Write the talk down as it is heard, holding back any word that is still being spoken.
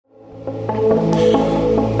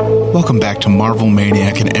Welcome back to Marvel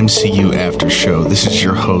Maniac and MCU After Show. This is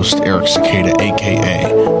your host, Eric Cicada, aka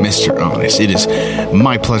Mr. Honest. It is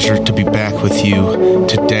my pleasure to be back with you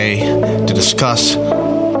today to discuss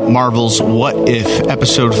Marvel's What If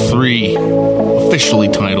Episode 3, officially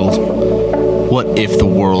titled What If the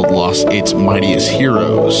World Lost Its Mightiest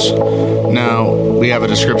Heroes? Now, we have a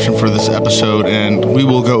description for this episode, and we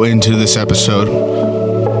will go into this episode.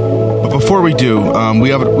 But before we do, we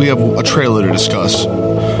have a trailer to discuss.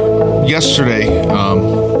 Yesterday,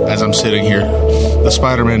 as I'm sitting here, the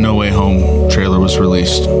Spider-Man No Way Home trailer was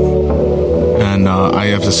released. And I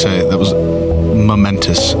have to say, that was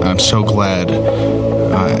momentous. I'm so glad,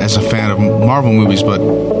 as a fan of Marvel movies, but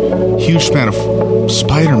huge fan of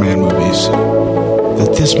Spider-Man movies,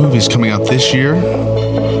 that this movie is coming out this year,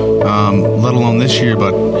 let alone this year,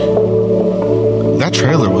 but that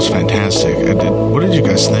trailer was fantastic. What did you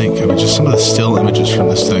guys think? I mean, just some of the still images from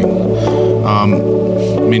this thing.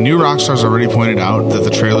 New Rockstar's already pointed out that the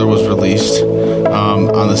trailer was released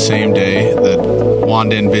on the same day that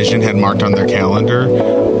Wanda and Vision had marked on their calendar,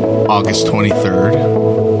 August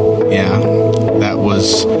 23rd. Yeah, that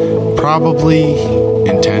was probably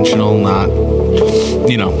intentional, not,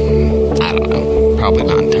 I don't know, probably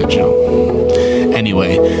not intentional.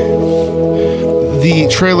 Anyway, the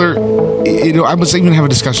trailer... I was even having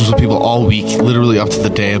discussions with people all week, literally up to the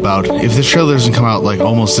day, about if this trailer doesn't come out like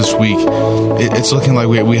almost this week, it's looking like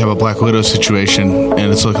we have a Black Widow situation,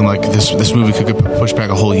 and it's looking like this movie could get pushed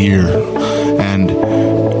back a whole year, and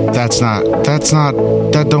that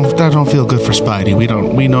don't feel good for Spidey. We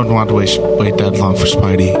don't want to wait that long for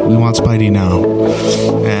Spidey. We want Spidey now,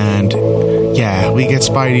 and yeah, we get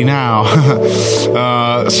Spidey now.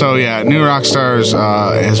 So yeah, New Rockstars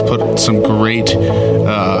has put some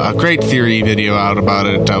a great theory video out about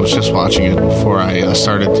it. I was just watching it before I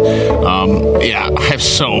started. I have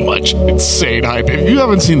so much insane hype. If you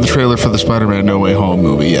haven't seen the trailer for the Spider-Man No Way Home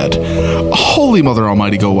movie yet, holy mother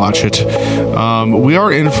almighty, go watch it. We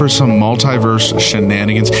are in for some multiverse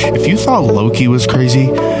shenanigans. If you thought Loki was crazy,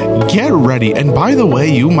 get ready. And by the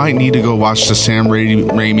way, you might need to go watch the Sam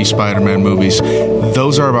Raimi Spider-Man movies.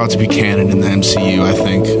 Those are about to be canon in the MCU, I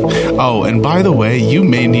think. Oh, and by the way, you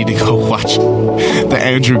may need to go watch the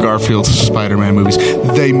Andrew Garfield Spider-Man movies.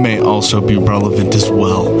 They may also be relevant as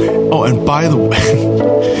well. Oh, and by the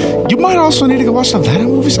way, you might also need to go watch the Venom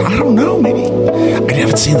movies. I don't know, maybe. I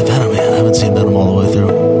haven't seen the Venom, man. I haven't seen Venom all the way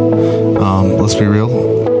through. Let's be real.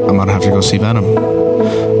 I'm going to have to go see Venom.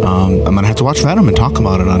 I'm going to have to watch Venom and talk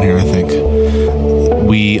about it on here, I think.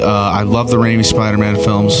 I love the Raimi Spider-Man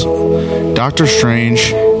films. Doctor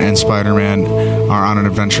Strange and Spider-Man are on an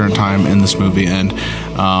adventure in time in this movie, and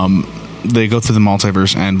they go through the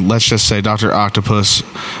multiverse, and let's just say Dr. Octopus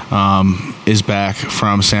is back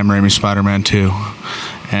from Sam Raimi's Spider-Man 2,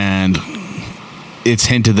 and it's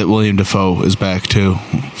hinted that William Dafoe is back too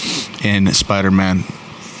in Spider-Man.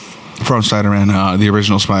 From Spider-Man, the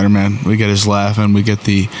original Spider-Man, we get his laugh, and we get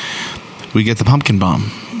the pumpkin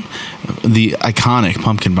bomb, the iconic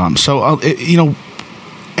pumpkin bomb. So,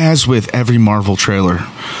 as with every Marvel trailer,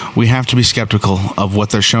 we have to be skeptical of what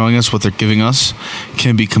they're showing us. What they're giving us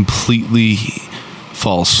can be completely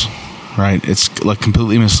false, right? It's like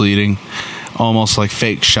completely misleading, almost like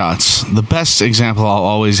fake shots. The best example I'll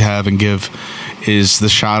always have and give is the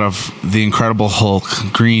shot of the Incredible Hulk,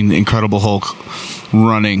 green Incredible Hulk,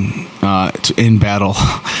 running in battle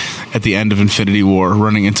at the end of Infinity War,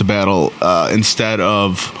 running into battle instead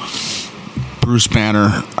of Bruce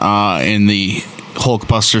Banner in the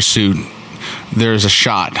Hulkbuster suit. There's a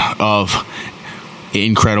shot of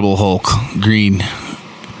Incredible Hulk, green,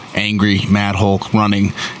 angry, mad Hulk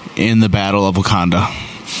running in the Battle of Wakanda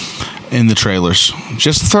in the trailers,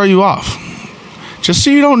 just to throw you off, just so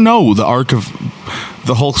you don't know the arc of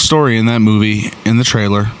the Hulk story in that movie in the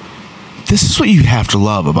trailer. This is what you have to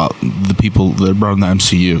love about the people that run the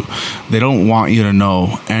MCU. They don't want you to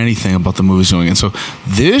know anything about the movies going in. So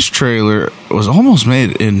this trailer was almost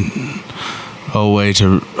made in a way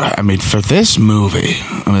to, for this movie,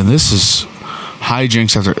 this is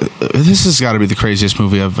hijinks after, this has got to be the craziest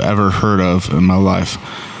movie I've ever heard of in my life.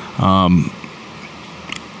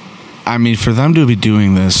 For them to be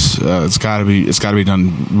doing this, it's got to be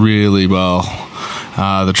done really well.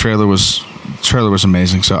 The trailer was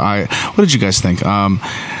amazing. So what did you guys think?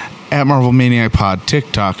 At Marvel Maniac Pod,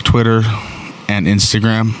 TikTok, Twitter, and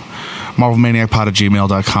Instagram.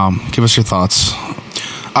 MarvelManiacPod@gmail.com. Give us your thoughts.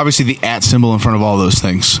 Obviously, the @ symbol in front of all those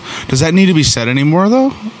things. Does that need to be said anymore,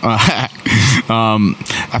 though? I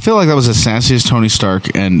feel like that was as sassy as Tony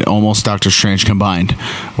Stark and almost Doctor Strange combined.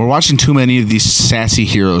 We're watching too many of these sassy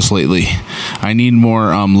heroes lately. I need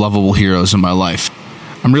more lovable heroes in my life.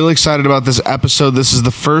 I'm really excited about this episode. This is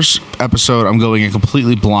the first episode I'm going in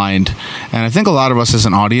completely blind, and I think a lot of us as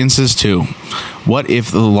an audience is too. What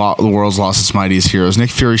if the world's lost its mightiest heroes?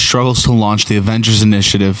 Nick Fury struggles to launch the Avengers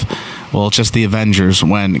Initiative, well, just the Avengers,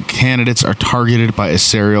 when candidates are targeted by a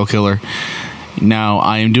serial killer. Now,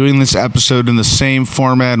 I am doing this episode in the same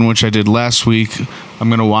format in which I did last week. I'm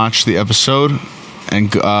going to watch the episode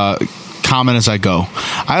and comment as I go.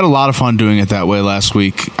 I had a lot of fun doing it that way last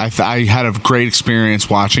week. I had a great experience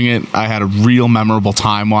watching it. I had a real memorable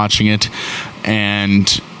time watching it,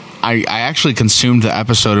 and I actually consumed the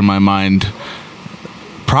episode in my mind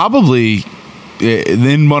probably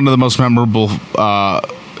in one of the most memorable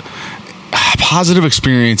positive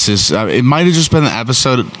experiences. It might have just been the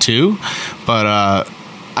episode too, but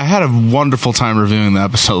I had a wonderful time reviewing the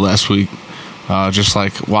episode last week, just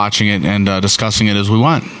like watching it and discussing it as we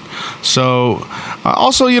went. So,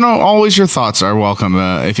 also, always your thoughts are welcome.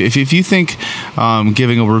 If you think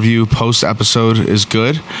giving a review post episode is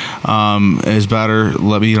good, is better,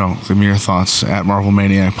 let me know. Give me your thoughts at Marvel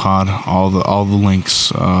Maniac Pod. All the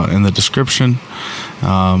links in the description.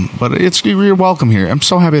 But you're welcome here. I'm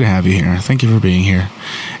so happy to have you here. Thank you for being here.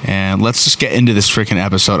 And let's just get into this freaking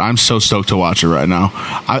episode. I'm so stoked to watch it right now.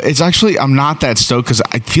 I'm not that stoked because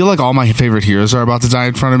I feel like all my favorite heroes are about to die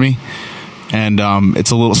in front of me. And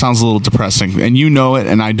sounds a little depressing, and you know it,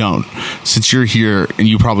 and I don't, since you're here and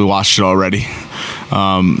you probably watched it already.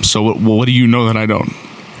 So what do you know that I don't?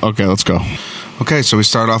 Okay, let's go. Okay, so we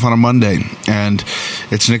start off on a Monday, and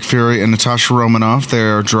it's Nick Fury and Natasha Romanoff. They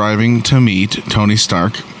are driving to meet Tony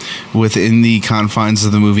Stark within the confines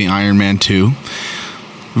of the movie Iron Man 2.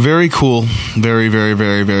 Very cool. Very, very,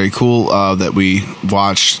 very, very cool that we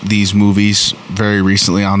watched these movies very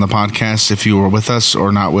recently on the podcast. If you were with us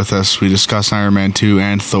or not with us, we discussed Iron Man 2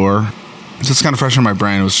 and Thor. So it's kind of fresh in my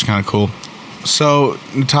brain. It was kind of cool. So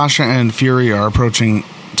Natasha and Fury are approaching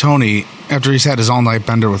Tony after he's had his all-night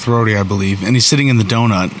bender with Rhodey, I believe, and he's sitting in the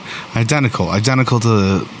donut. Identical to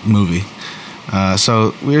the movie.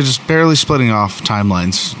 So we're just barely splitting off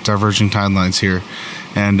timelines, diverging timelines here.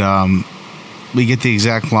 And we get the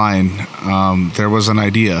exact line. There was an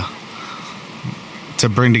idea to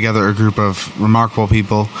bring together a group of remarkable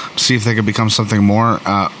people to see if they could become something more.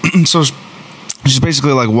 So she's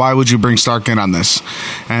basically like, why would you bring Stark in on this?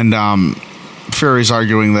 And Fury's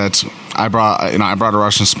arguing that I brought a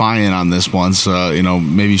Russian spy in on this once.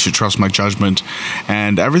 Maybe you should trust my judgment.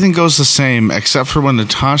 And everything goes the same except for when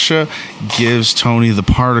Natasha gives Tony the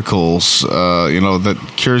particles,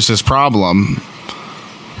 that cures his problem.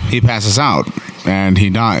 He passes out and he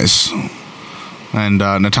dies. And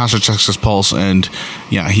Natasha checks his pulse, and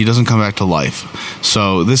he doesn't come back to life.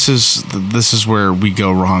 So this is where we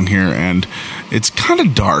go wrong here, and it's kind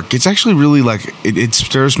of dark. It's actually really it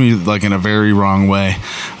stirs me in a very wrong way.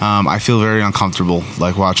 I feel very uncomfortable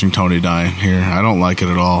watching Tony die here. I don't like it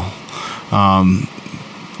at all.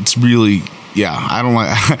 It's really I don't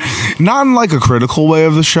like not in a critical way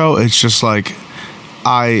of the show. It's just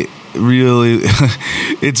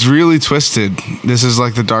it's really twisted. This is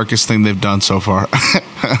the darkest thing they've done so far.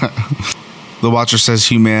 The Watcher says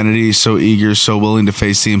humanity is so eager, so willing to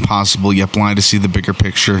face the impossible, yet blind to see the bigger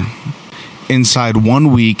picture. Inside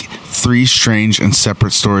 1 week, 3 strange and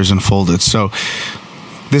separate stories unfolded. So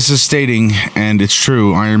this is stating, and it's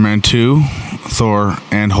true, Iron Man 2, Thor,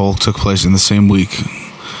 and Hulk took place in the same week.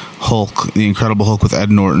 Hulk, the Incredible Hulk with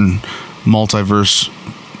Ed Norton, multiverse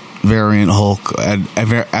variant Hulk,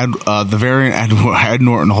 the variant Ed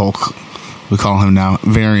Norton Hulk, we call him now.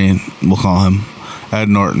 Variant, we'll call him Ed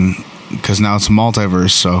Norton, because now it's a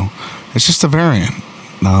multiverse, so it's just a variant.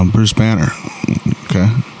 Bruce Banner, okay?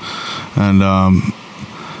 And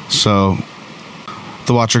so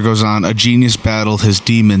the Watcher goes on, a genius battled his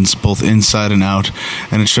demons both inside and out,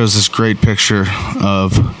 and it shows this great picture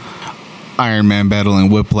of Iron Man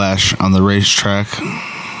battling Whiplash on the racetrack.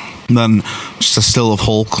 Then just a still of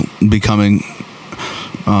Hulk becoming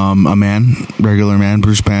a man, regular man,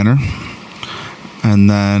 Bruce Banner. And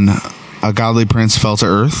then a godly prince fell to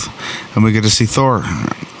earth, and we get to see Thor.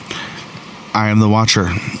 I am the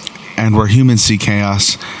Watcher, and where humans see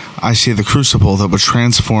chaos, I see the crucible that would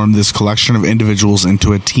transform this collection of individuals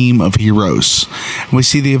into a team of heroes. And we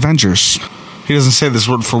see the Avengers. He doesn't say this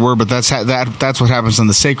word for word, but that's what happens in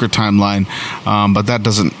the sacred timeline. But that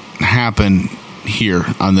doesn't happen here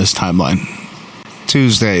on this timeline.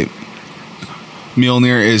 Tuesday,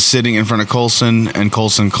 Mjolnir is sitting in front of Coulson, and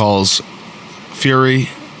Coulson calls Fury,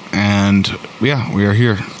 and we are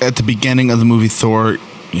here. At the beginning of the movie Thor,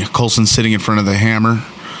 Coulson's sitting in front of the hammer,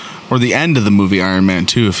 or the end of the movie Iron Man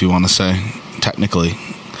 2, if you want to say, technically.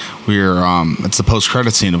 It's the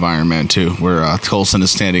post-credit scene of Iron Man 2, where Coulson is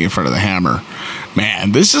standing in front of the hammer,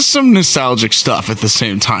 man, this is some nostalgic stuff at the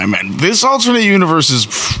same time, and this alternate universe is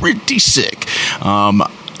pretty sick.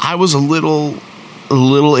 I was a little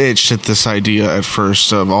itched at this idea at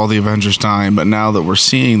first of all the Avengers dying, but now that we're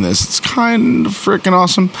seeing this, it's kind of freaking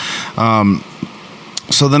awesome.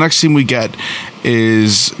 So the next scene we get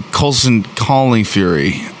is Coulson calling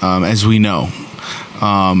Fury, as we know.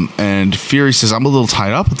 And Fury says, I'm a little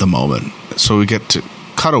tied up at the moment. So we get to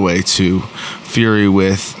cutaway to Fury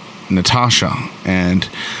with Natasha, and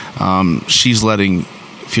she's letting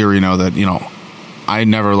Fury know that, you know, I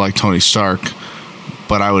never liked Tony Stark,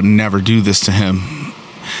 but I would never do this to him.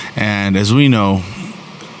 And as we know,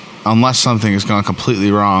 unless something has gone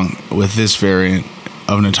completely wrong with this variant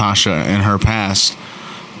of Natasha in her past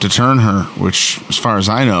to turn her, which as far as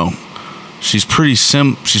I know, she's pretty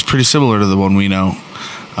similar to the one we know.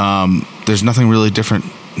 There's nothing really different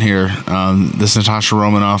here. This Natasha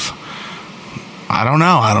Romanoff, I don't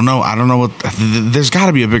know what. There's got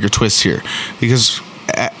to be a bigger twist here, because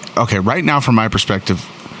okay, right now from my perspective,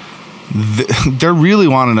 they're really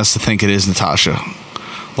wanting us to think it is Natasha.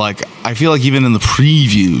 Like, I feel like even in the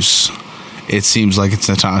previews, it seems like it's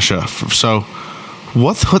Natasha. So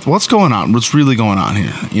what's going on? What's really going on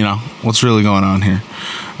here? You know, what's really going on here?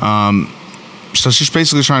 So she's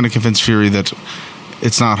basically trying to convince Fury that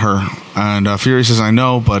it's not her. And Fury says, I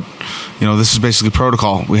know, but, you know, this is basically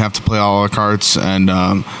protocol. We have to play all our cards, and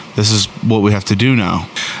this is what we have to do now.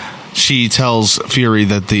 She tells Fury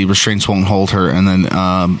that the restraints won't hold her, and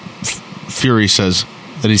then Fury says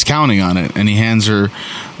that he's counting on it, and he hands her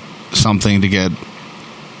something to get,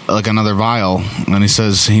 like, another vial, and he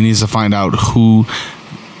says he needs to find out who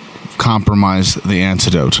compromised the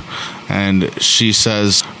antidote. And she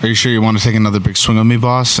says, are you sure you want to take another big swing on me,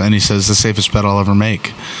 boss? And he says, the safest bet I'll ever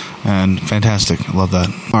make. And fantastic. I love that.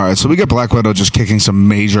 All right, so we get Black Widow just kicking some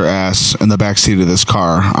major ass in the backseat of this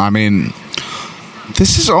car. I mean,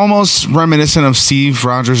 this is almost reminiscent of Steve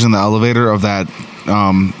Rogers in the elevator of that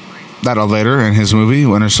elevator in his movie,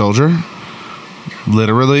 Winter Soldier.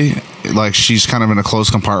 Literally, like, she's kind of in a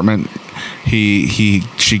closed compartment. She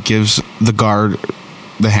gives the guard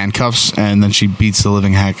the handcuffs, and then she beats the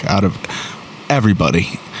living heck out of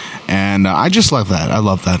everybody. And I just love that. I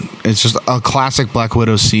love that. It's just a classic Black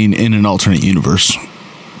Widow scene in an alternate universe.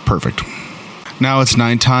 Perfect. Now it's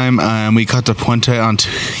nighttime, and we cut to Puente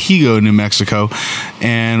Antigo, New Mexico,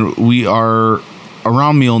 and we are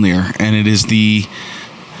around Mjolnir, and it is the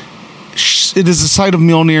site of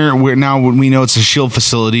Mjolnir where now we know it's a shield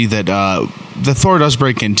facility that the Thor does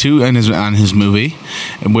break into on his movie,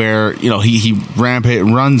 where, you know, he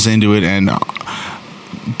runs into it and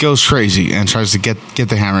goes crazy and tries to get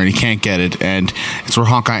the hammer, and he can't get it, and it's where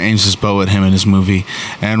Hawkeye aims his bow at him in his movie.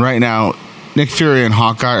 And right now Nick Fury and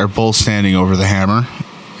Hawkeye are both standing over the hammer.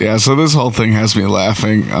 Yeah, so this whole thing has me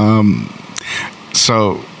laughing.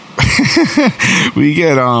 So we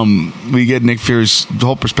get Nick Fury's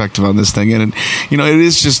whole perspective on this thing, and you know, it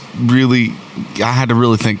is just really, I had to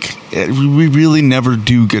really think, we really never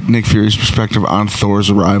do get Nick Fury's perspective on Thor's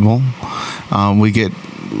arrival.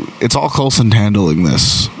 It's all Coulson handling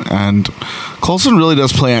this, and Coulson really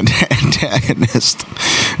does play antagonist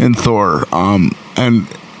in Thor. And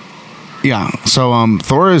yeah, so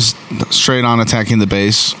Thor is straight on attacking the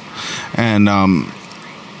base, and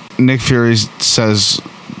Nick Fury says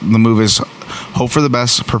the move is hope for the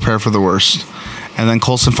best, prepare for the worst. And then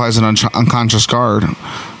Coulson finds an unconscious guard.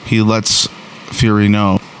 He lets Fury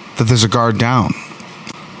know that there's a guard down.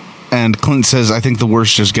 And Clint says, I think the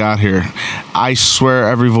worst just got here. I swear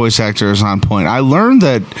every voice actor is on point. I learned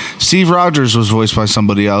that Steve Rogers was voiced by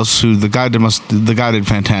somebody else, who the guy did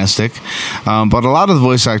fantastic. But a lot of the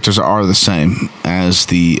voice actors are the same as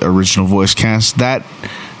the original voice cast.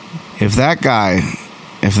 If that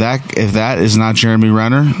is not Jeremy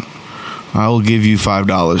Renner, I will give you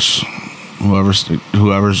 $5. Whoever's,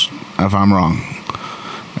 if I'm wrong.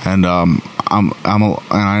 And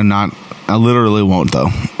I literally won't, though.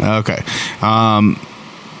 Okay.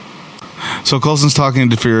 So Coulson's talking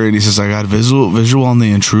to Fury, and he says, I got visual on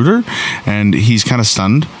the intruder, and he's kind of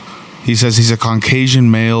stunned. He says he's a Caucasian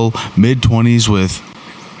male, mid-20s, with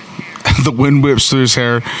the wind whips through his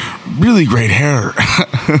hair. Really great hair.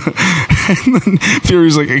 And then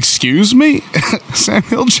Fury's like, excuse me?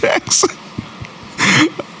 Samuel Jackson?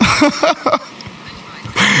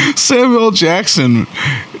 Samuel Jackson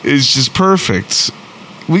is just perfect.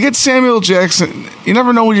 We get Samuel Jackson. You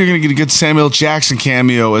never know when you're going to get a good Samuel Jackson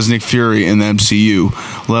cameo as Nick Fury in the MCU,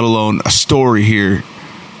 let alone a story here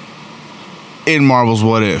in Marvel's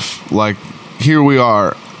What If. Like, here we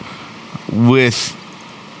are with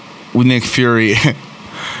Nick Fury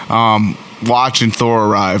watching Thor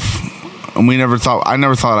arrive. And I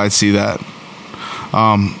never thought I'd see that.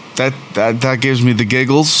 That gives me the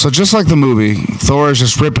giggles. So just like the movie, Thor is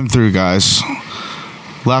just ripping through guys,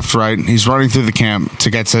 left, right. He's running through the camp to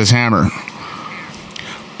get to his hammer.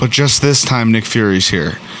 But just this time, Nick Fury's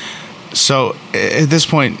here. So at this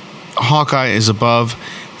point, Hawkeye is above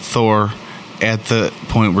Thor at the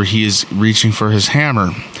point where he is reaching for his hammer.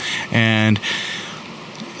 And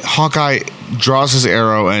Hawkeye draws his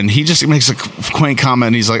arrow, and he just makes a quaint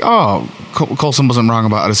comment. He's like, oh, Coulson wasn't wrong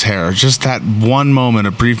about his hair. Just that one moment,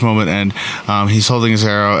 a brief moment, and he's holding his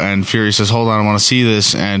arrow, and Fury says, hold on, I want to see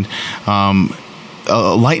this. And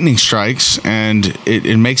lightning strikes, and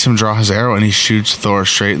it makes him draw his arrow, and he shoots Thor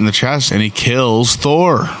straight in the chest, and he kills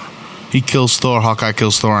Thor. Hawkeye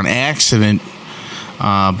kills Thor on accident,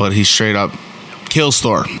 but he straight up kills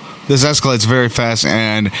Thor. This escalates very fast,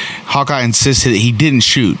 and Hawkeye insisted that he didn't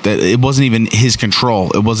shoot, that it wasn't even his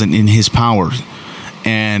control, it wasn't in his power.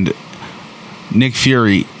 And Nick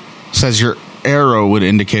Fury says your arrow would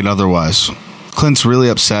indicate otherwise. Clint's really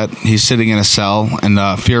upset. He's sitting in a cell, and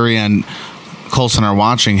Fury and Coulson are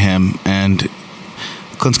watching him, and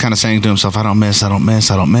Clint's kind of saying to himself, I don't miss.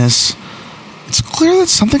 It's clear that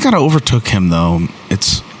something kind of overtook him, though.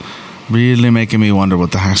 It's really making me wonder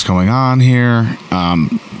what the heck's going on here.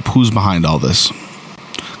 Who's behind all this?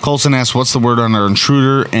 Coulson asks, what's the word on our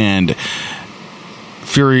intruder? And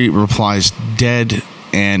Fury replies, dead.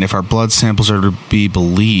 And if our blood samples are to be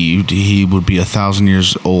believed, he would be 1,000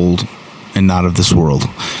 years old and not of this world.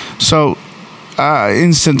 So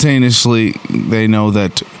instantaneously, they know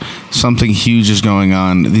that something huge is going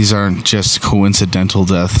on. These aren't just coincidental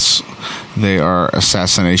deaths. They are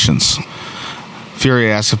assassinations.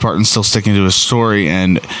 Fury asks if Barton's still sticking to his story,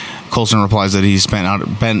 and Coulson replies that he's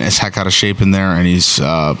been as heck out of shape in there, and he is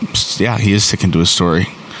sticking to his story.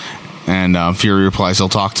 And Fury replies, he'll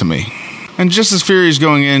talk to me. And just as Fury is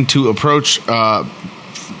going in to approach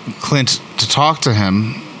Clint to talk to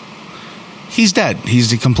him, he's dead.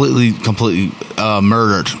 He's completely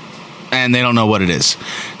murdered, and they don't know what it is.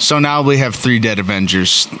 So now we have 3 dead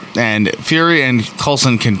Avengers, and Fury and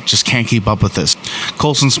Coulson can't keep up with this.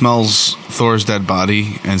 Coulson smells Thor's dead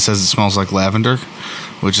body and says it smells like lavender,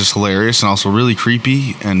 which is hilarious and also really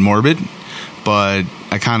creepy and morbid. But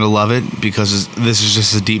I kind of love it because this is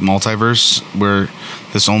just a deep multiverse where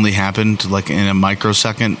this only happened like in a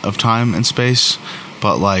microsecond of time and space.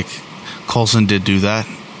 But like Coulson did do that,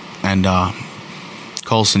 and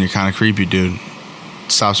Coulson, you're kind of creepy, dude.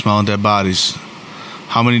 Stop smelling dead bodies.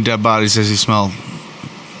 How many dead bodies has he smelled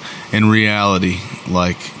in reality?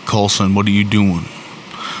 Like, Coulson, what are you doing?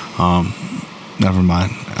 Never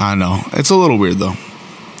mind. I know. It's a little weird, though.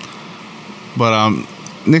 But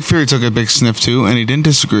Nick Fury took a big sniff, too, and he didn't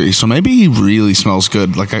disagree. So maybe he really smells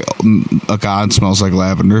good. Like a god smells like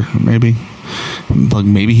lavender, maybe. Like,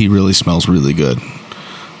 maybe he really smells really good.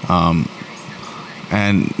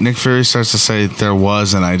 And Nick Fury starts to say there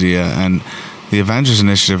was an idea, and the Avengers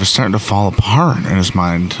Initiative is starting to fall apart in his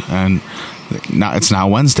mind. And it's now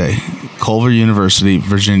Wednesday, Culver University,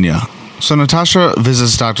 Virginia. So Natasha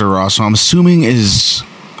visits Dr. Ross, who I'm assuming is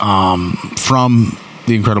from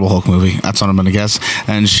the Incredible Hulk movie. That's what I'm going to guess.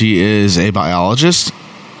 And she is a biologist.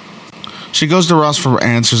 She goes to Ross for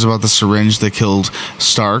answers about the syringe that killed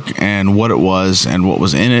Stark and what it was and what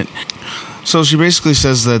was in it. So she basically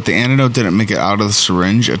says that the antidote didn't make it out of the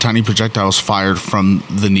syringe. A tiny projectile was fired from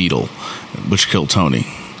the needle, which killed Tony.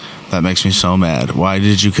 That makes me so mad. Why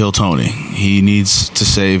did you kill Tony? He needs to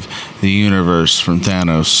save the universe from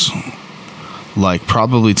Thanos, like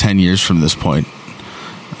probably 10 years from this point.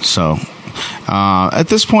 So at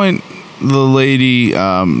this point, the lady,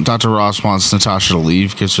 Dr. Ross, wants Natasha to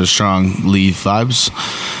leave, gives her strong leave vibes.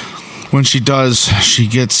 When she does, she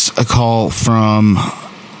gets a call from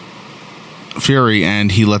Fury,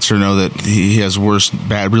 and he lets her know that he has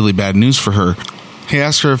really bad news for her. He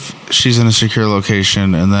asks her if she's in a secure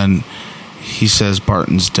location, and then he says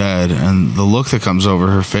Barton's dead, and the look that comes over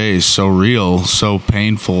her face, so real, so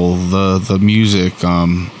painful, the music,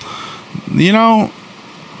 and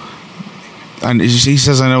he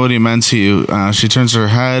says, I know what he meant to you. She turns her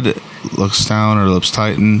head, looks down, her lips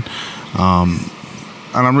tighten, and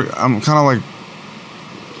I'm kind of like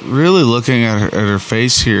really looking at her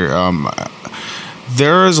face here.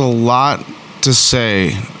 There is a lot to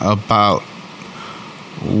say about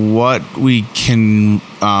what we can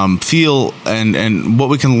feel and what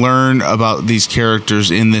we can learn about these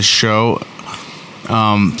characters in this show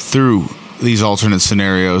through these alternate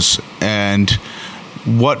scenarios, and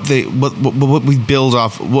what we build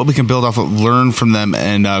off, what we can build off of, learn from them,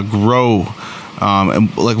 and grow.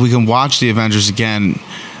 And like we can watch the Avengers again,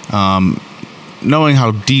 knowing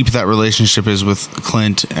how deep that relationship is with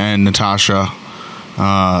Clint and Natasha.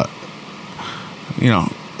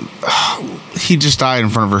 he just died in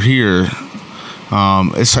front of her here.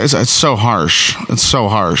 It's so harsh. It's so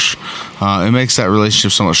harsh. It makes that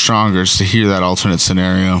relationship so much stronger just to hear that alternate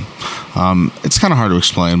scenario. It's kind of hard to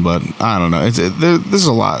explain, but I don't know. This is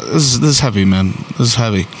a lot. This is heavy, man. This is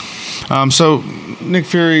heavy. So Nick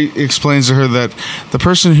Fury explains to her that the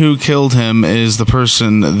person who killed him is the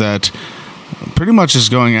person that pretty much is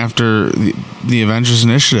going after the Avengers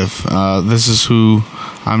Initiative. This is who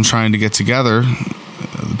I'm trying to get together.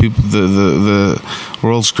 The people, the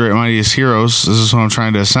world's great mightiest heroes. This is what I'm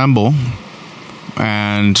trying to assemble,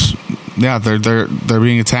 and yeah, they're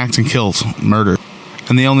being attacked and killed, murdered,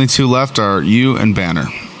 and the only two left are you and Banner,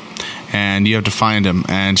 and you have to find him.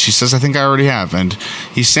 And she says, "I think I already have." And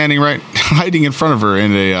he's standing right, hiding in front of her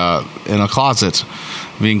in a closet,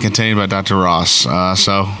 being contained by Dr. Ross.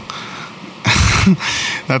 So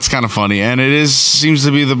that's kind of funny, and it seems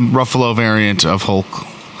to be the Ruffalo variant of Hulk.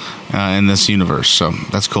 In this universe, so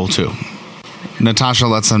that's cool too. Natasha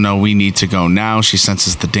lets them know we need to go now. She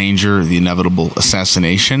senses the danger, the inevitable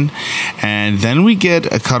assassination, and then we get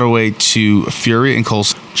a cutaway to Fury and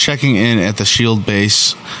Coulson checking in at the SHIELD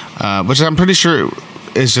base, which I'm pretty sure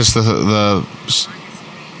is just the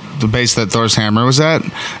base that Thor's hammer was at,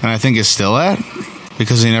 and I think is still at,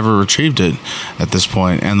 because he never retrieved it at this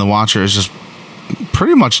point, and the Watcher is just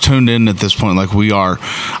pretty much tuned in at this point, like we are.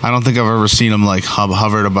 I don't think I've ever seen him like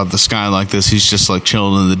hovered above the sky like this. He's just like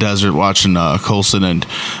chilling in the desert, watching Coulson and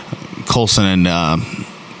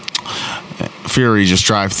Fury just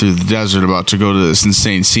drive through the desert, about to go to this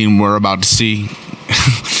insane scene we're about to see.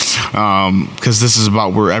 Because this is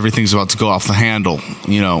about where everything's about to go off the handle,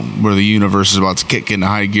 where the universe is about to kick into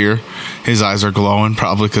high gear. His eyes are glowing,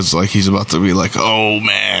 probably because like he's about to be like, oh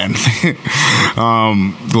man.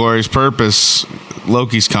 Glorious purpose.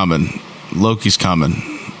 Loki's coming.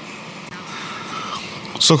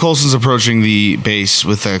 So Coulson's approaching the base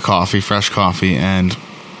with a fresh coffee, and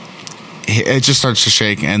it just starts to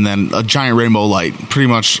shake, and then a giant rainbow light, pretty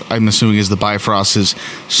much, I'm assuming, is the Bifrost, is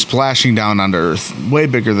splashing down onto Earth, way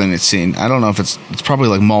bigger than it's seen. I don't know if it's probably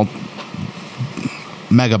like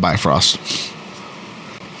mega Bifrost.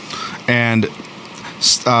 And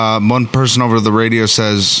one person over the radio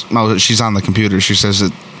says, she's on the computer, she says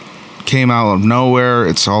it came out of nowhere,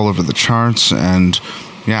 it's all over the charts, and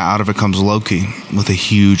yeah, out of it comes Loki with a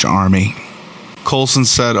huge army. Coulson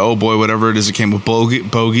said, oh boy, whatever it is, it came with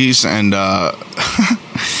bogeys, and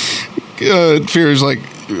Fury's like,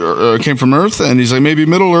 came from Earth, and he's like, maybe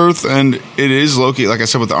Middle Earth, and it is Loki, like I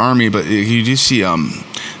said, with the army. But you do see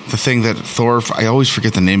the thing that Thor, I always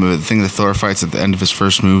forget the name of it, the thing that Thor fights at the end of his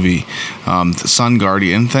first movie, the Sun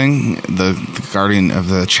Guardian thing, the guardian of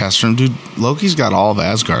the chest room. Dude, Loki's got all of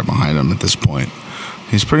Asgard behind him at this point.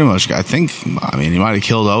 He's pretty much, he might have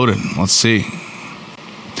killed Odin. Let's see.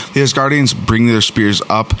 The Asgardians bring their spears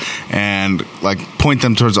up and like point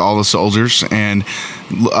them towards all the soldiers, and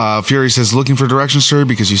Fury says, looking for direction, sir,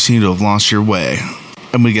 because you seem to have lost your way.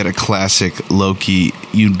 And we get a classic Loki,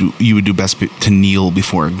 you would do best to kneel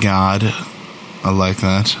before a god. I like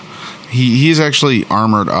that. He's actually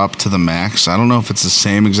armored up to the max. I don't know if it's the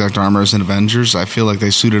same exact armor as in Avengers. I feel like they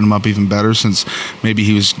suited him up even better, since maybe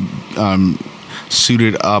he was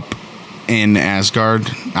suited up in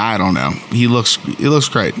Asgard. I don't know. It looks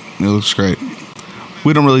great. It looks great.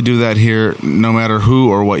 We don't really do that here, no matter who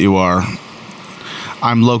or what you are.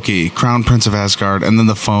 I'm Loki, Crown Prince of Asgard, and then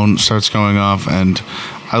the phone starts going off, and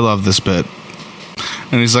I love this bit.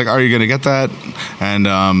 And he's like, are you going to get that?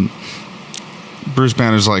 And Bruce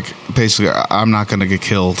Banner's like, basically, I'm not going to get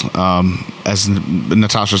killed, as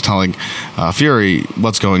Natasha's telling Fury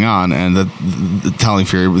what's going on, and telling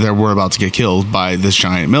Fury that we're about to get killed by this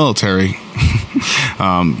giant military,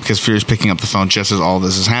 because Fury's picking up the phone just as all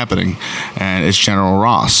this is happening, and it's General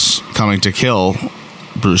Ross coming to kill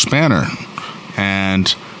Bruce Banner. And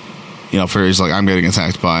Fury's like, I'm getting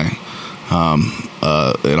attacked by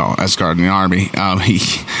Asgardian army.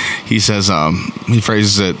 He says, he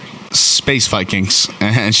phrases it, space Vikings,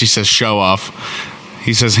 and she says, show off.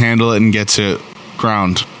 He says, handle it and get to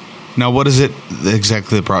ground. Now, what is it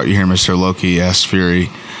exactly that brought you here, Mr. Loki? Asked Fury.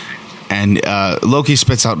 And Loki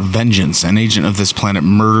spits out vengeance. An agent of this planet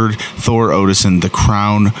murdered Thor Odinson, the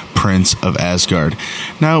Crown Prince of Asgard.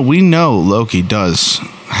 Now, we know Loki does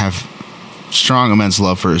have strong, immense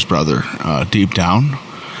love for his brother deep down.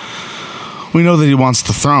 We know that he wants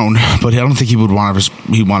the throne, but I don't think he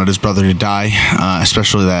wanted his brother to die,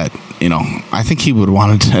 especially that, I think he would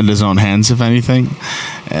want it at his own hands, if anything.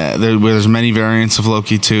 There's many variants of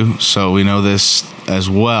Loki, too, so we know this as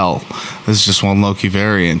well. This is just one Loki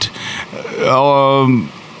variant.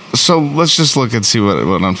 So let's just look and see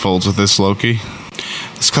what unfolds with this Loki.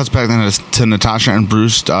 This cuts back then to Natasha and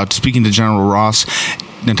Bruce speaking to General Ross.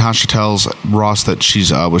 Natasha tells Ross that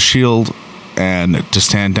she's with S.H.I.E.L.D. and to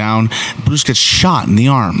stand down. Bruce gets shot in the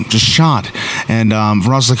arm, just shot. And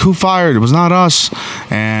Ross is like, who fired? It was not us.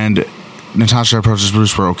 And Natasha approaches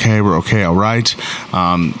Bruce. We're okay, all right.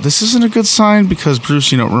 This isn't a good sign because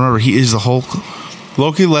Bruce, remember, he is the Hulk.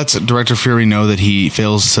 Loki lets Director Fury know that he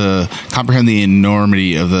fails to comprehend the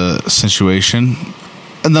enormity of the situation.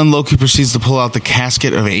 And then Loki proceeds to pull out the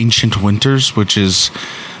casket of Ancient Winters, which is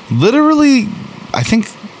literally, I think,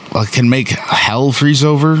 can make hell freeze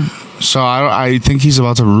over. So I think he's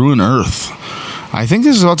about to ruin Earth. I think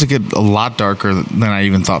this is about to get a lot darker than I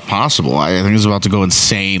even thought possible. I think it's about to go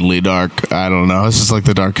insanely dark. I don't know. This is like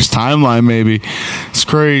the darkest timeline, maybe. It's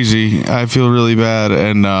crazy. I feel really bad.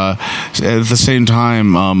 And at the same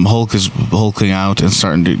time, Hulk is hulking out and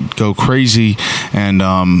starting to go crazy. And,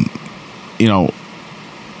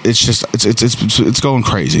 it's just it's going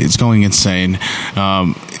crazy. It's going insane.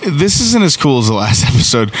 This isn't as cool as the last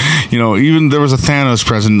episode. Even there was a Thanos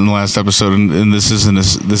present in the last episode, and this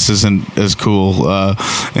isn't as cool.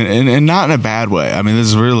 And not in a bad way. I mean, this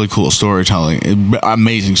is really cool storytelling,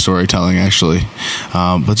 amazing storytelling actually,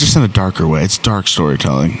 but just in a darker way. It's dark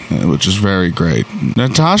storytelling, which is very great.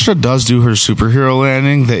 Natasha does do her superhero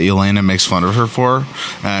landing that Yelena makes fun of her for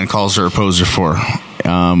and calls her a poser for.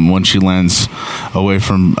 When she lands away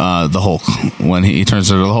from the Hulk, when he turns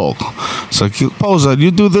her to the Hulk. So, poser, you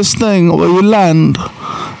do this thing where you land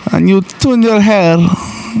and you turn your hair.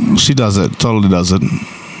 She does it, totally does it.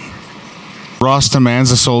 Ross demands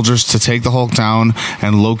the soldiers to take the Hulk down,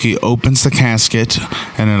 and Loki opens the casket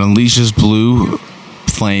and it unleashes blue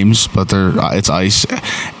flames, but it's ice.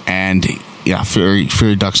 And yeah,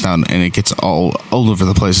 Fury ducks down and it gets all over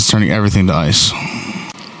the place. It's turning everything to ice.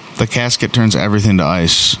 The casket turns everything to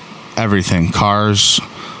ice. Everything. Cars,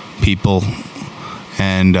 people.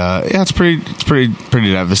 And it's pretty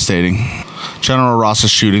devastating. General Ross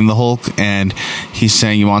is shooting the Hulk, and he's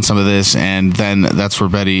saying, you want some of this? And then that's where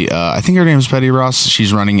Betty, I think her name is Betty Ross,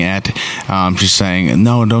 she's running at. She's saying,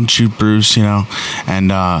 no, don't shoot Bruce,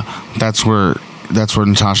 And that's where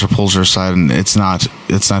Natasha pulls her aside, and it's not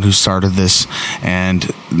who started this. And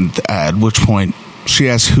at which point she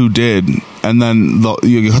asks who did, and then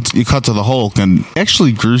you cut to the Hulk, and he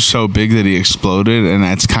actually grew so big that he exploded, and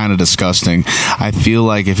that's kind of disgusting. I feel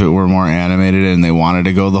like if it were more animated and they wanted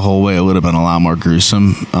to go the whole way, it would have been a lot more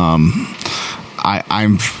gruesome. I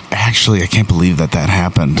can't believe that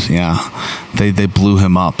happened. Yeah, they blew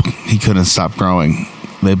him up. He couldn't stop growing.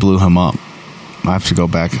 They blew him up. I have to go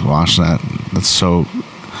back and watch that.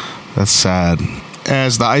 That's sad.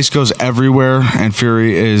 As the ice goes everywhere and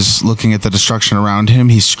Fury is looking at the destruction around him,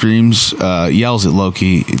 he screams, yells at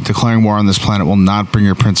Loki, declaring war on this planet will not bring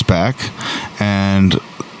your prince back. And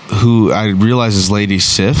who I realize is Lady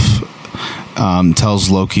Sif,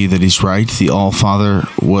 tells Loki that he's right. The All-Father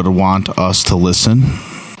would want us to listen.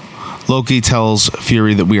 Loki tells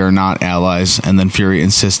Fury that we are not allies, and then Fury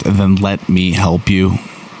insists, and then let me help you.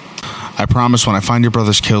 I promise when I find your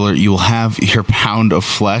brother's killer, you will have your pound of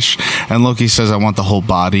flesh. And Loki says, I want the whole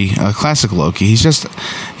body. Classic Loki. He's just,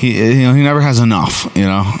 he never has enough,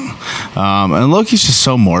 and Loki's just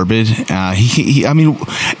so morbid. I mean,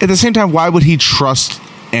 at the same time, why would he trust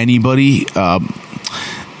anybody?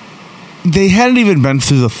 They hadn't even been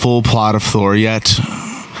through the full plot of Thor yet.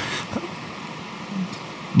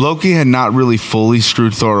 Loki had not really fully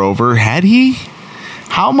screwed Thor over, had he?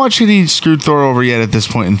 How much had he screwed Thor over yet at this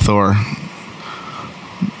point in Thor?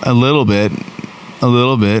 A little bit,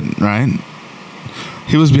 right?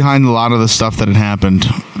 He was behind a lot of the stuff that had happened,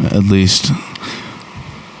 at least,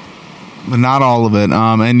 but not all of it.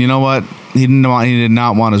 And you know what? He did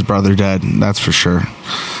not want his brother dead. That's for sure.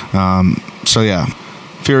 So yeah,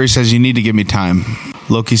 Fury says, "You need to give me time."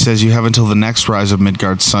 Loki says, "You have until the next rise of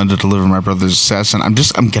Midgard's sun to deliver my brother's assassin." I'm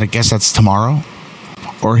gonna guess that's tomorrow.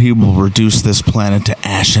 Or he will reduce this planet to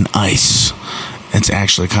ash and ice. It's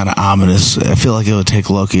actually kind of ominous. I feel like it would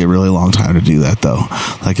take Loki a really long time to do that, though.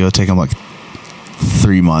 Like, it would take him,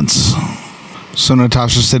 3 months. So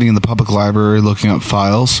Natasha's sitting in the public library looking up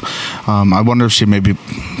files. I wonder if she'd maybe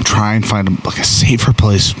try and find, a safer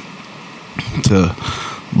place to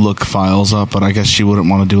look files up, but I guess she wouldn't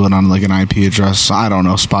want to do it on an IP address. I don't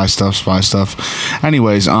know, spy stuff.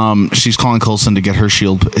 Anyways, she's calling Coulson to get his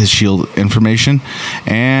shield information,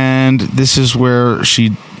 and this is where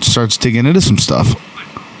she starts digging into some stuff.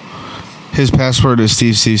 His password is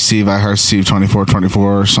Steve. I heart Steve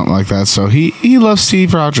 2424 or something like that. So he loves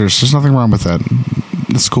Steve Rogers. There's nothing wrong with that.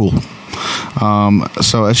 It's cool.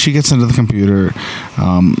 So as she gets into the computer,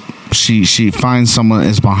 she finds someone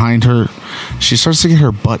is behind her. She starts to get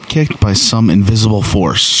her butt kicked by some invisible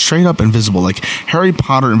force, straight up invisible, like Harry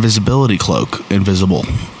Potter invisibility cloak, invisible.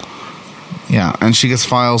 Yeah, and she gets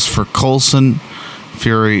files for Coulson,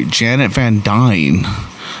 Fury, Janet Van Dyne,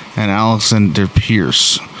 and Alexander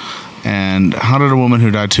Pierce. And how did a woman who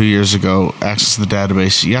died 2 years ago access the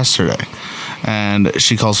database yesterday? And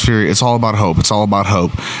she calls Fury, it's all about hope, it's all about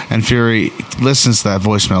hope. And Fury listens to that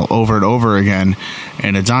voicemail over and over again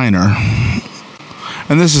in a diner.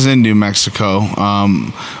 And this is in New Mexico,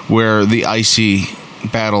 where the icy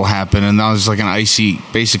battle happened. And that was like an icy,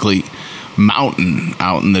 basically, mountain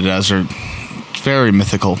out in the desert. Very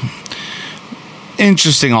mythical.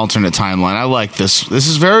 Interesting alternate timeline. I like this. This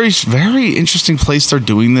is very, very interesting place they're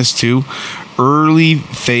doing this too. Early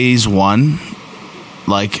phase 1.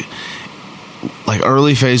 Like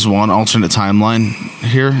early phase 1 alternate timeline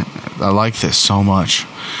here. I like this so much.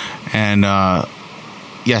 And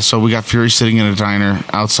so we got Fury sitting in a diner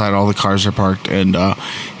outside, all the cars are parked, and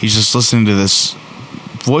he's just listening to this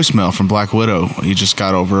voicemail from Black Widow he just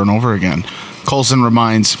got over and over again. Coulson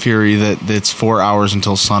reminds Fury that it's 4 hours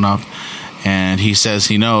until sunup, and he says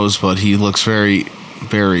he knows, but he looks very,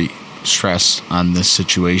 very stressed on this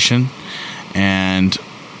situation. And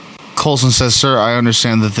Coulson says, sir, I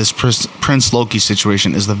understand that this Prince Loki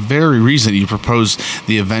situation is the very reason you proposed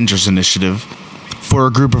the Avengers Initiative for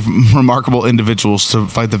a group of remarkable individuals to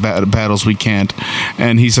fight the battles we can't.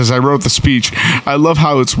 And he says, I wrote the speech. I love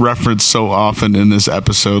how it's referenced so often in this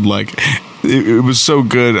episode. Like, it was so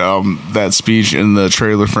good, that speech in the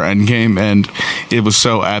trailer for Endgame, and it was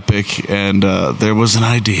so epic. And there was an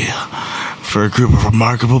idea for a group of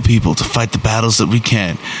remarkable people to fight the battles that we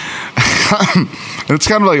can't. It's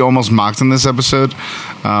kind of like almost mocked in this episode,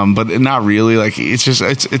 but not really. Like, it's just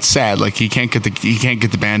it's sad. Like, he can't get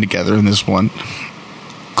the band together in this one.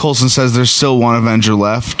 Coulson says there's still one Avenger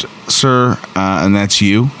left, sir, and that's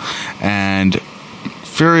you. And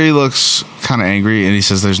Fury looks kind of angry, and he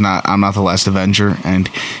says I'm not the last Avenger. And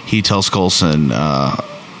he tells Coulson, he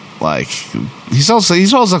tells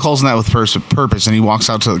Coulson that with purpose, and he walks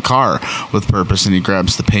out to the car with purpose, and he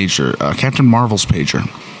grabs the pager, Captain Marvel's pager.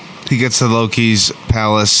 He gets to Loki's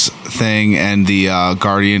palace thing and the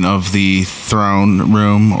guardian of the throne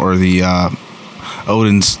room, or the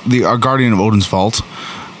guardian of Odin's vault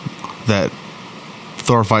that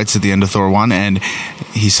Thor fights at the end of Thor 1, and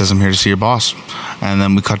he says, I'm here to see your boss. And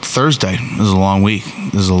then we cut to Thursday. This is a long week.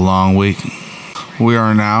 We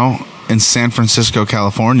are now in San Francisco,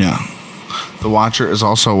 California. The Watcher is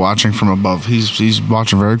also watching from above. He's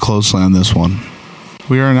watching very closely on this one.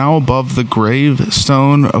 We are now above the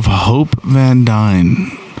gravestone of Hope Van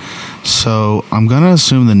Dyne. So I'm going to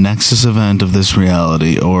assume the Nexus event of this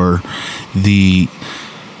reality, or the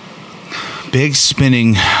big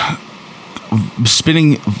spinning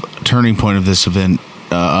turning point of this event,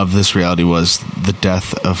 of this reality, was the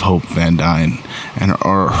death of Hope Van Dyne,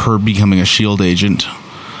 or her becoming a S.H.I.E.L.D. agent.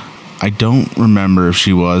 I don't remember if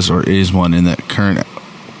she was or is one in that current.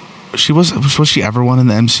 Was she ever one in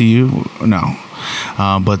the MCU? No.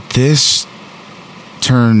 But this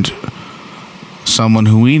turned someone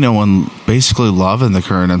who we know and basically love in the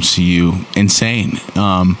current MCU insane,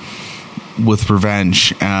 with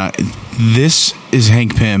revenge. This is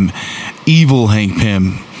Hank Pym, evil Hank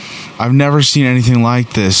Pym. I've never seen anything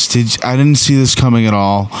like this. I didn't see this coming at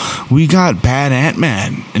all. We got bad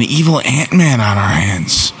Ant-Man, an evil Ant-Man on our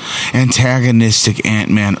hands. Antagonistic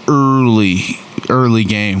Ant-Man, early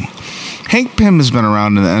game. Hank Pym has been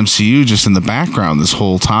around in the MCU just in the background this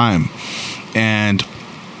whole time. And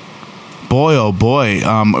boy, oh boy,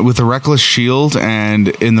 with a reckless shield and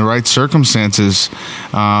in the right circumstances,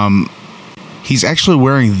 he's actually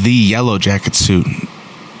wearing the Yellow Jacket suit.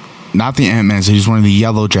 Not the Ant-Man suit, he's wearing the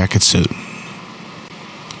Yellow Jacket suit.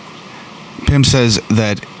 Pym says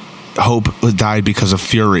that Hope died because of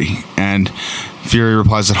Fury, and Fury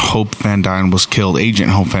replies that Hope Van Dyne was killed.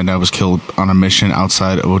 Agent Hope Van Dyne was killed on a mission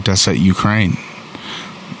outside of Odessa, Ukraine.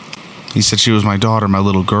 He said she was my daughter, my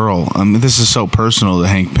little girl. I mean, this is so personal to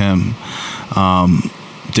Hank Pym.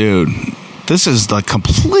 Dude, this is like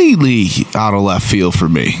completely out of left field for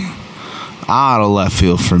me.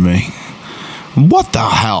 What the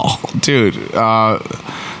hell, dude?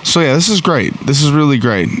 So yeah, this is great. This is really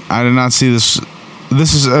great. I did not see this.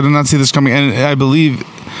 I did not see this coming, and I believe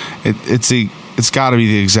it's got to be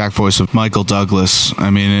the exact voice of Michael Douglas. I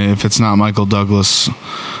mean, if it's not Michael Douglas,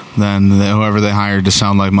 then whoever they hired to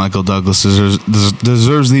sound like Michael Douglas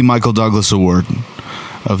deserves the Michael Douglas Award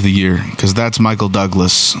of the year, because that's Michael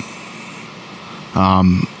Douglas.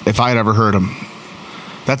 If I had ever heard him,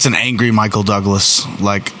 that's an angry Michael Douglas.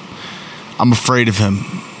 Like, I'm afraid of him.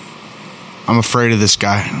 I'm afraid of this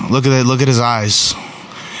guy. Look at his eyes.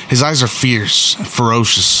 His eyes are fierce,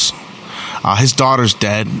 ferocious. His daughter's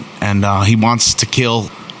dead, and he wants to kill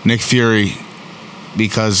Nick Fury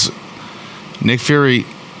because Nick Fury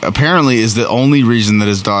apparently is the only reason that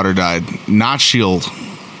his daughter died. Not S.H.I.E.L.D.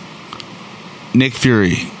 Nick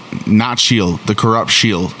Fury, not S.H.I.E.L.D., the corrupt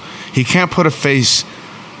S.H.I.E.L.D. He can't put a face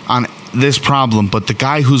on this problem, but the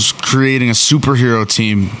guy who's creating a superhero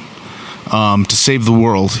team to save the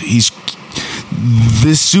world, this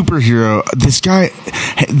superhero,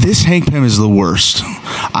 this Hank Pym is the worst.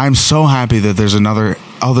 I'm so happy that there's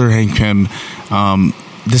other Hank Pym.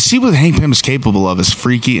 To see what Hank Pym is capable of is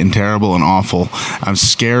freaky and terrible and awful. I'm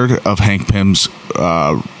scared of Hank Pym's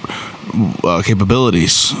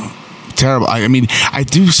capabilities. Terrible. I mean,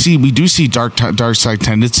 we do see dark side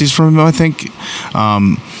tendencies from him. I think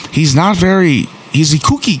he's a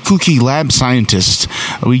kooky lab scientist.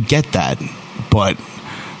 We get that, but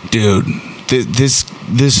dude,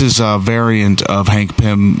 this is a variant of Hank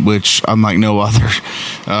Pym, which unlike no other.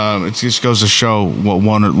 It just goes to show what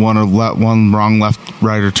one wrong left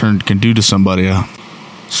right turn can do to somebody.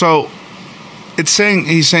 So he's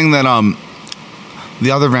saying that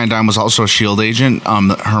the other Van Dyne was also a S.H.I.E.L.D. agent.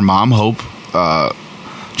 Her mom, Hope,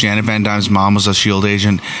 Janet Van Dyne's mom, was a S.H.I.E.L.D.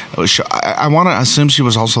 agent. I want to assume she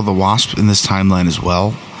was also the Wasp in this timeline as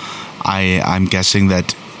well. I'm guessing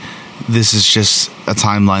that this is just a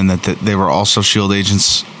timeline that they were also S.H.I.E.L.D.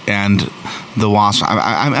 agents and the Wasp.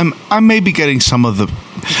 I may be getting some of the.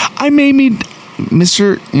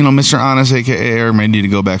 Mr. Honest, aka Eric, may need to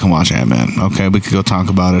go back and watch Ant-Man. Okay, we could go talk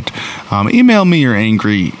about it. Email me your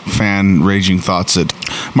angry fan raging thoughts at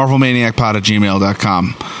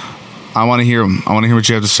marvelmaniacpod@gmail.com. I want to hear them. I want to hear what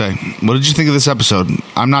you have to say. What did you think of this episode?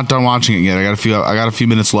 I'm not done watching it yet. I got a few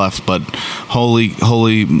minutes left, but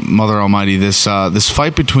holy Mother Almighty, this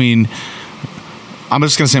fight between, I'm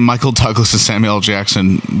just going to say Michael Douglas and Samuel L.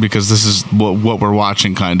 Jackson, because this is what we're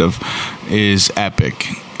watching, kind of, is epic.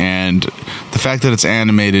 And the fact that it's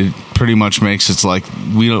animated pretty much makes it like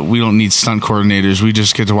we don't need stunt coordinators. We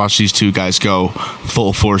just get to watch these two guys go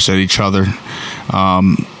full force at each other,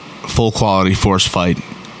 full quality force fight,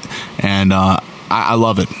 and I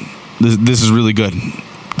love it. This is really good.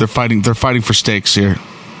 They're fighting for stakes here,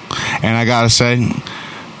 and I gotta say,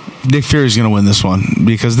 Nick Fury's gonna win this one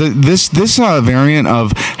because this variant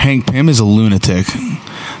of Hank Pym is a lunatic.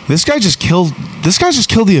 This guy just killed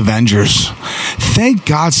the Avengers. Thank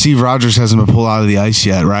God Steve Rogers hasn't been pulled out of the ice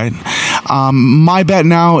yet, right? My bet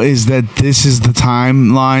now is that this is the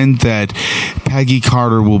timeline that Peggy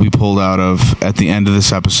Carter will be pulled out of at the end of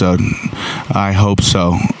this episode. I hope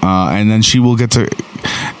so. And then she will get to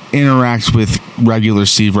interact with regular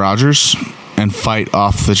Steve Rogers and fight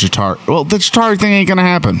off the Chitauri. Well, the Chitauri thing ain't gonna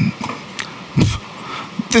happen.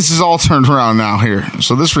 This is all turned around now here.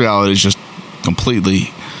 So this reality is just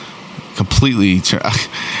completely.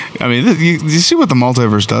 I mean, you see what the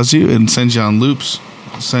multiverse does to you? It sends you on loops.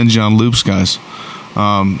 Guys.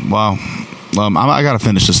 Wow. I gotta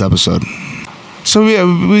finish this episode. So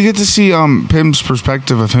we get to see Pym's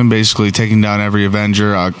perspective of him basically taking down every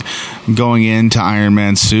Avenger, going into Iron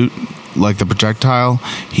Man's suit like the projectile.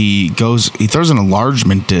 He throws an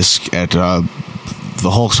enlargement disc at the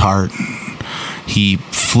Hulk's heart. He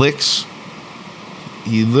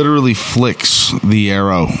literally flicks the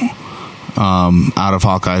arrow out of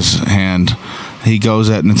Hawkeye's hand. He goes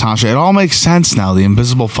at Natasha. It all makes sense now. The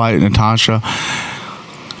invisible fight, Natasha.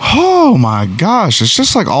 Oh my gosh, it's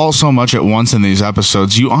just like all so much at once in these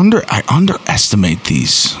episodes. I underestimate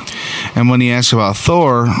these. And when he asks about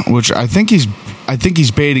Thor, which I think he's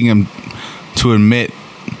baiting him to admit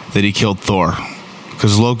that he killed Thor,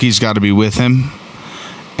 because Loki's got to be with him.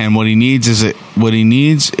 And what he needs is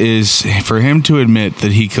for him to admit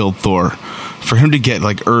that he killed Thor, for him to get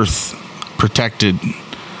like Earth protected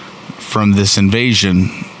from this invasion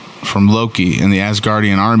from Loki and the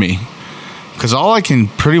Asgardian army. Because all I can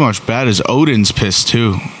pretty much bet is Odin's pissed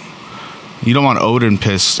too. You don't want Odin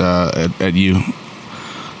pissed at you.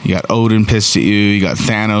 You got Odin pissed at you. You got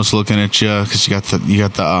Thanos looking at you because you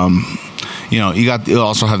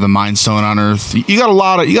also have the Mind Stone on Earth. You got a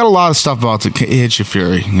lot of stuff about to hit you,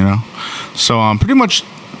 Fury. So pretty much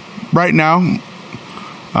right now,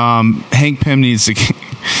 Hank Pym needs to.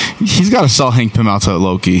 He's got to sell Hank Pym out to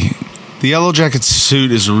Loki. The Yellow Jacket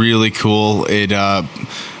suit is really cool.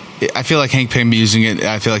 I feel like Hank Pym using it.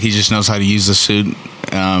 I feel like he just knows how to use the suit.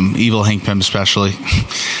 Evil Hank Pym especially.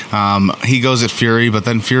 He goes at Fury, but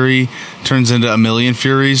then Fury turns into a million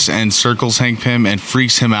Furies and circles Hank Pym and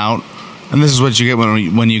freaks him out. And this is what you get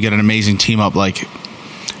when you get an amazing team up like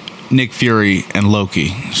Nick Fury and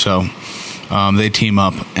Loki. So they team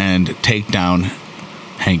up and take down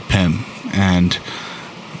Hank Pym. And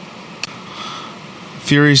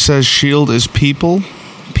Fury says S.H.I.E.L.D. is people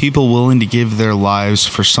willing to give their lives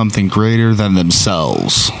for something greater than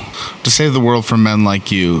themselves. To save the world from men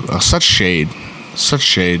like you. Such shade.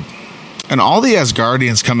 And all the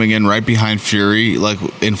Asgardians coming in right behind Fury, like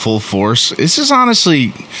in full force. It's just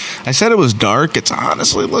honestly, I said it was dark. It's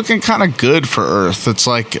honestly looking kind of good for Earth. It's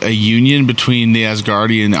like a union between the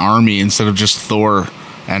Asgardian army instead of just Thor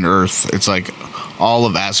and Earth. It's like all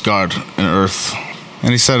of Asgard and Earth.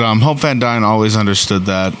 And he said, Hope Van Dyne always understood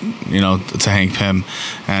that, to Hank Pym.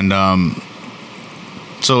 And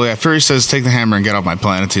so yeah, Fury says, take the hammer and get off my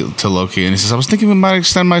planet to Loki. And he says, I was thinking we might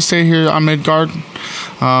extend my stay here on Midgard.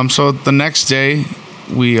 So the next day,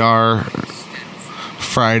 we are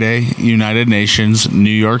Friday, United Nations, New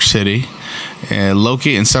York City.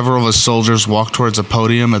 Loki and several of his soldiers walk towards a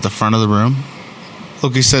podium at the front of the room.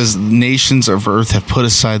 Loki says, nations of Earth have put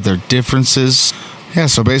aside their differences. Yeah,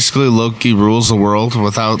 so basically Loki rules the world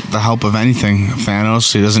without the help of anything.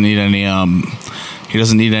 Thanos, he doesn't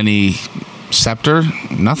need any scepter,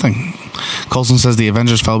 nothing. Coulson says the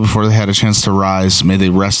Avengers fell before they had a chance to rise. May they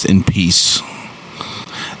rest in peace.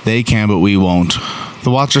 They can, but we won't. The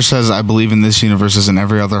Watcher says, I believe in this universe as in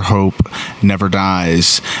every other, hope never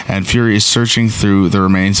dies. And Fury is searching through the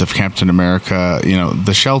remains of Captain America,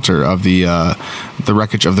 the shelter of the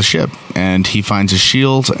wreckage of the ship. And he finds a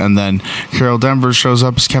shield, and then Carol Danvers shows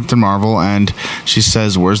up as Captain Marvel, and she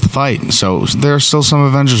says, where's the fight? So there are still some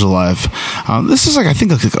Avengers alive. This is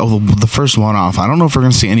the first one-off. I don't know if we're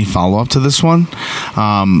going to see any follow-up to this one.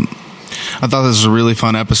 I thought this was a really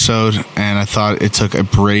fun episode, and I thought it took a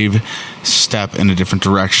brave step in a different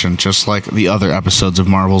direction, just like the other episodes of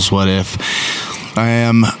Marvel's What If. I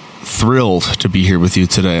am thrilled to be here with you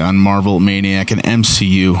today on Marvel Maniac and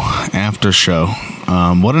MCU After Show.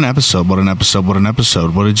 What an episode. What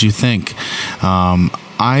did you think?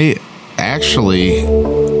 I actually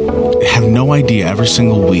have no idea every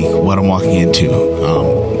single week what I'm walking into.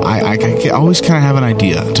 I always kind of have an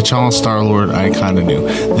idea. T'Challa, Star-Lord, I kind of knew.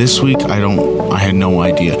 This week, I had no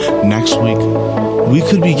idea. Next week, we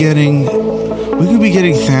could be getting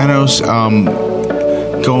Thanos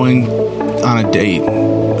going on a date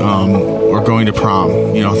or going to prom.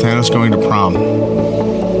 Thanos going to prom.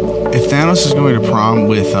 If Thanos is going to prom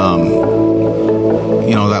with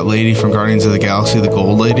that lady from Guardians of the Galaxy, the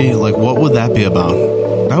gold lady, like, what would that be about?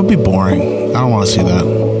 That would be boring. I don't want to see that.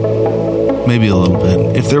 Maybe a little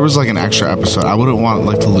bit. If there was like an extra episode, I wouldn't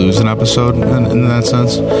want to lose an episode in that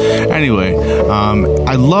sense. Anyway,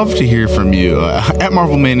 I'd love to hear from you at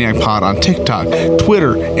Marvel Maniac Pod on TikTok,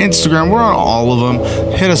 Twitter, Instagram. We're on all of them.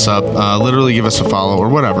 Hit us up. Literally give us a follow or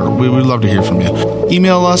whatever. We'd love to hear from you.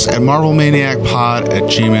 Email us at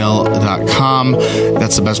marvelmaniacpod@gmail.com.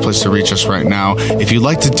 That's the best place to reach us right now. If you'd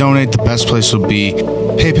like to donate, the best place would be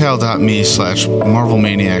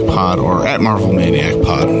paypal.me/marvelmaniacpod or at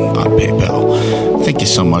marvelmaniacpod on PayPal. Thank you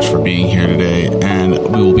so much for being here today, and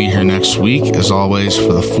we will be here next week, as always,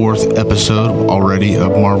 for the 4th episode already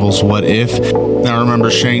of Marvel's What If. Now remember,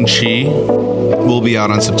 Shang-Chi will be out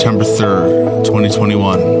on September 3rd,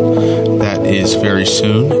 2021. That is very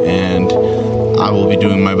soon, and I will be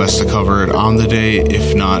doing my best to cover it on the day,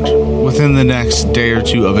 if not within the next day or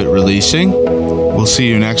two of it releasing. We'll see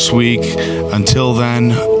you next week. Until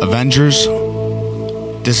then, Avengers,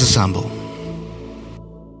 disassemble.